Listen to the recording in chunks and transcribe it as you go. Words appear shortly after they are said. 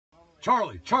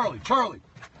Charlie, Charlie, Charlie.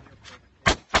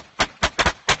 All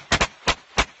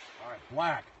right,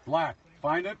 black, black.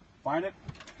 Find it,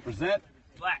 present.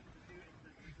 Black.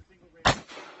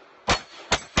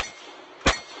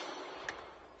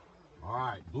 All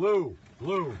right, blue,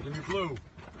 blue, give me blue.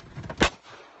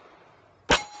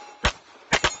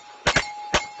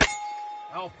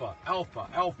 Alpha, alpha,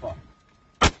 alpha.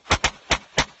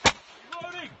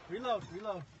 Reloading. Reload,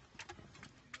 reload.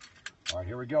 All right,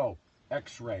 here we go.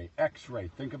 X-ray, X-ray.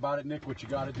 Think about it, Nick, what you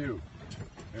got to do.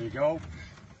 There you go.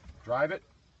 Drive it.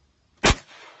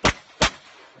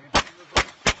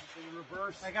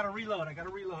 Reverse. I got to reload. I got to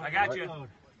reload. I got you. Reload.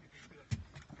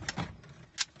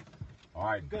 All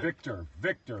right, Good. Victor,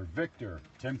 Victor, Victor.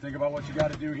 Tim, think about what you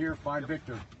got to do here. Find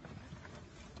Victor.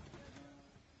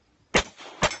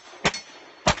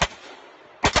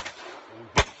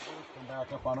 Come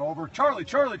back up on over. Charlie,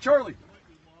 Charlie, Charlie.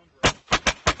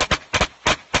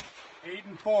 8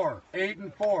 and 4. 8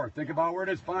 and 4. Think about where it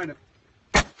is. Find it.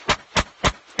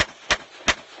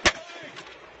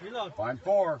 Reload. Find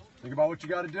 4. Think about what you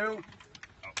got to do.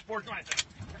 Oh, 427.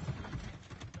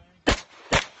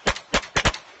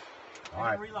 All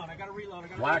right. I got to reload. I got to reload. I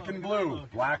got to Black reload. and I gotta blue.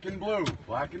 reload. Black and blue.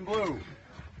 Black and blue.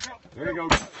 There you go.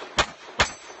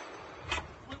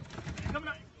 Coming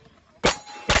up.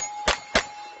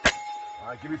 All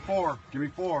right, give me 4. Give me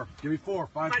 4. Give me 4.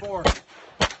 Find 4.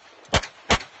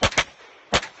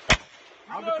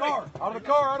 Out of the car. Out of the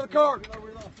car. Out of the car.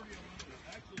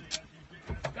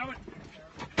 Coming.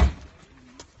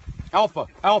 Alpha.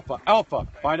 Alpha. Alpha.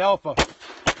 Find alpha.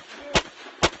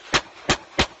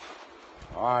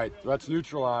 All right, threats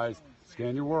neutralized.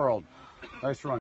 Scan your world. Nice run.